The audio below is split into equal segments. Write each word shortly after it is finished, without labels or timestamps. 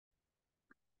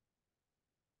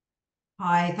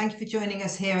Hi, thank you for joining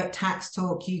us here at Tax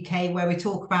Talk UK, where we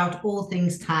talk about all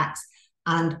things tax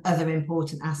and other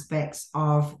important aspects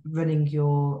of running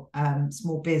your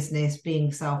small business,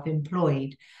 being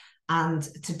self-employed. And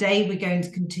today we're going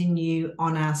to continue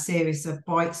on our series of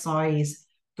bite-sized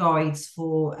guides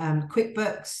for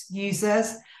Quickbooks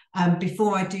users.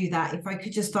 Before I do that, if I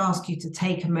could just ask you to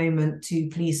take a moment to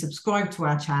please subscribe to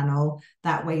our channel.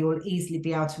 That way you'll easily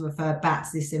be able to refer back to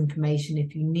this information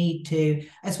if you need to,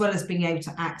 as well as being able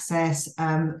to access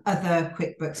other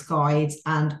QuickBooks guides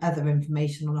and other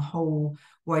information on a whole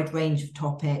wide range of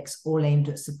topics, all aimed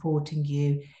at supporting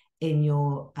you in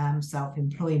your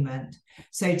self-employment.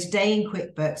 So today in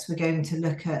QuickBooks, we're going to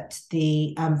look at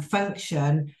the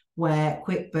function where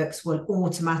QuickBooks will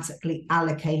automatically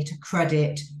allocate a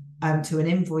credit to an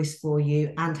invoice for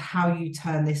you, and how you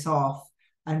turn this off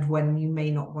and when you may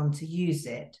not want to use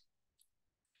it.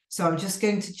 So I'm just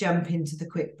going to jump into the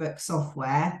QuickBooks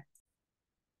software.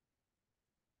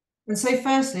 And so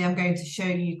firstly, I'm going to show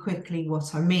you quickly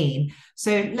what I mean.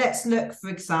 So let's look, for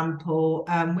example,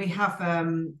 we have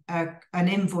an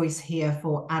invoice here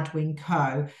for Adwin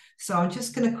Co. So I'm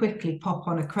just going to quickly pop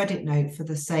on a credit note for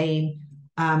the same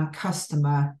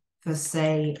customer for,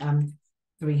 say,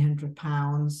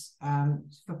 £300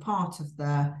 for part of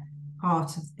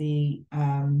the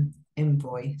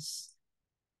invoice.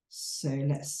 So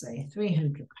let's say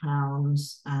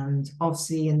 £300, and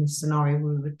obviously in this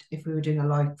scenario, if we were doing a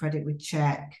live credit, we'd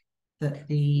check that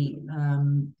the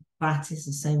VAT is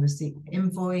the same as the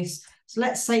invoice. So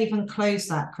let's save and close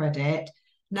that credit.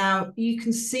 Now you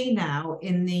can see now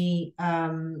in the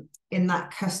in that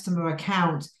customer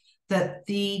account that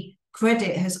the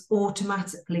credit has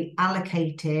automatically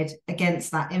allocated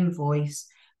against that invoice,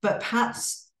 but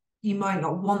perhaps you might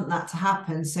not want that to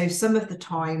happen. So some of the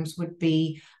times would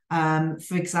be,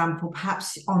 for example,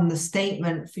 perhaps on the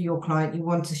statement for your client, you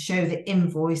want to show the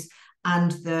invoice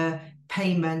and the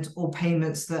payment or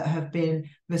payments that have been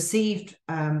received,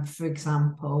 for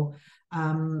example.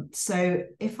 So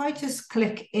if I just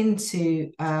click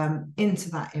into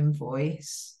that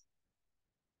invoice,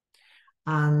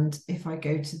 and if I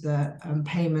go to the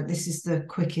payment, this is the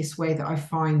quickest way that I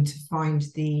find to find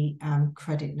the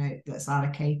credit note that's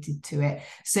allocated to it.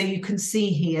 So you can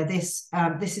see here, this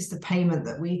is the payment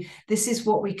that this is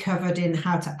what we covered in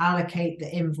how to allocate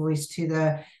the invoice to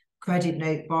the credit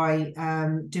note by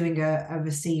doing a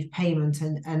received payment,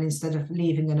 and instead of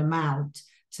leaving an amount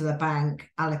to the bank,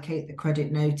 allocate the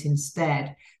credit note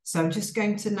instead. So I'm just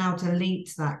going to now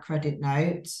delete that credit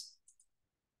note.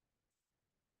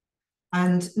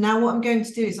 And now what I'm going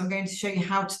to do is I'm going to show you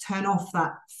how to turn off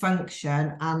that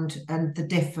function and the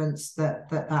difference that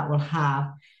will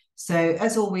have. So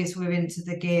as always, we're into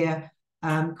the gear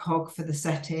cog for the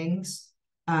settings.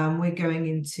 We're going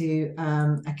into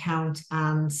account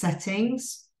and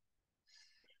settings.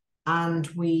 And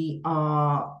we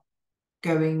are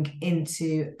going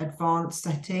into advanced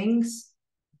settings.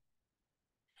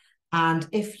 And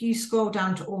if you scroll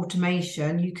down to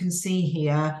automation, you can see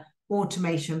here,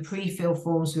 automation, pre-fill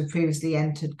forms with previously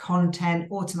entered content,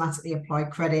 automatically apply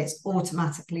credits,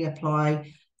 automatically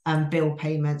apply bill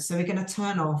payments. So we're going to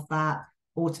turn off that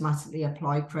automatically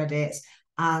apply credits.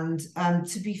 And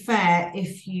to be fair,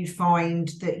 if you find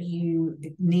that you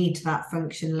need that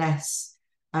function less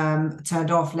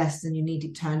turned off, less than you need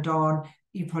it turned on,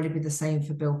 you'd probably be the same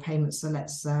for bill payments. So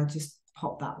let's just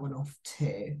pop that one off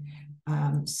too.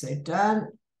 So done.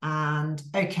 And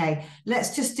okay,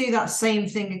 let's just do that same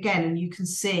thing again, and you can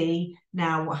see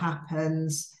now what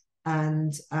happens,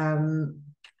 and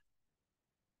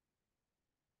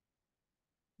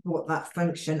what that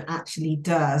function actually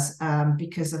does,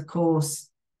 because of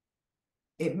course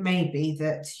it may be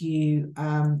that you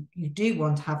do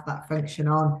want to have that function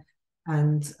on.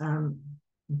 And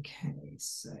okay,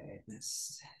 so here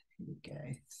we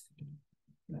go.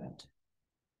 Good.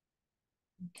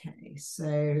 Okay,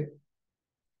 so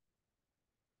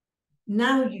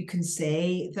now you can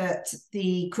see that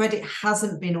the credit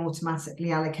hasn't been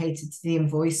automatically allocated to the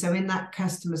invoice. So in that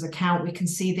customer's account, we can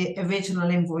see the original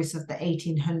invoice of the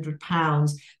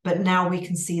 £1,800, but now we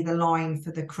can see the line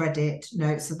for the credit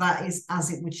note. So that is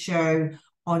as it would show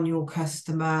on your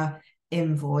customer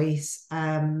invoice,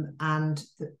 and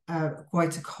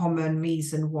quite a common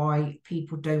reason why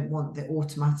people don't want the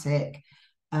automatic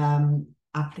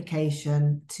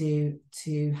application to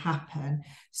happen.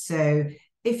 So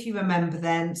if you remember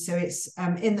then, so it's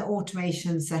in the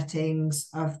automation settings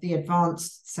of the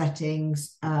advanced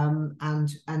settings, and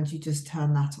you just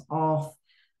turn that off,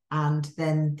 and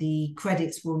then the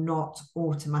credits will not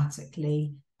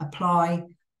automatically apply.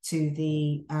 to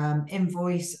the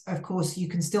invoice. Of course, you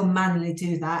can still manually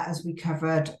do that, as we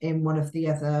covered in one of the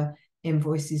other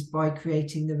invoices, by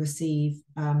creating the receive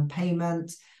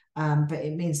payment. But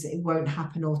it means that it won't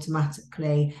happen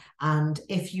automatically. And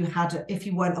if you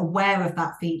weren't aware of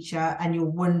that feature and you're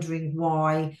wondering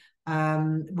why,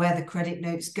 where the credit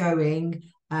note's going,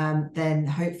 then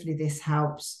hopefully this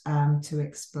helps to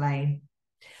explain.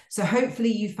 So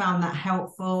hopefully you found that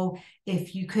helpful.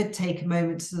 If you could take a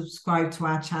moment to subscribe to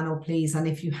our channel, please. And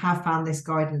if you have found this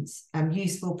guidance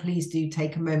useful, please do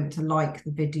take a moment to like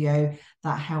the video.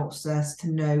 That helps us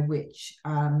to know which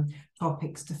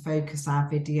topics to focus our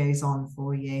videos on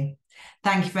for you.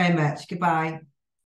 Thank you very much. Goodbye.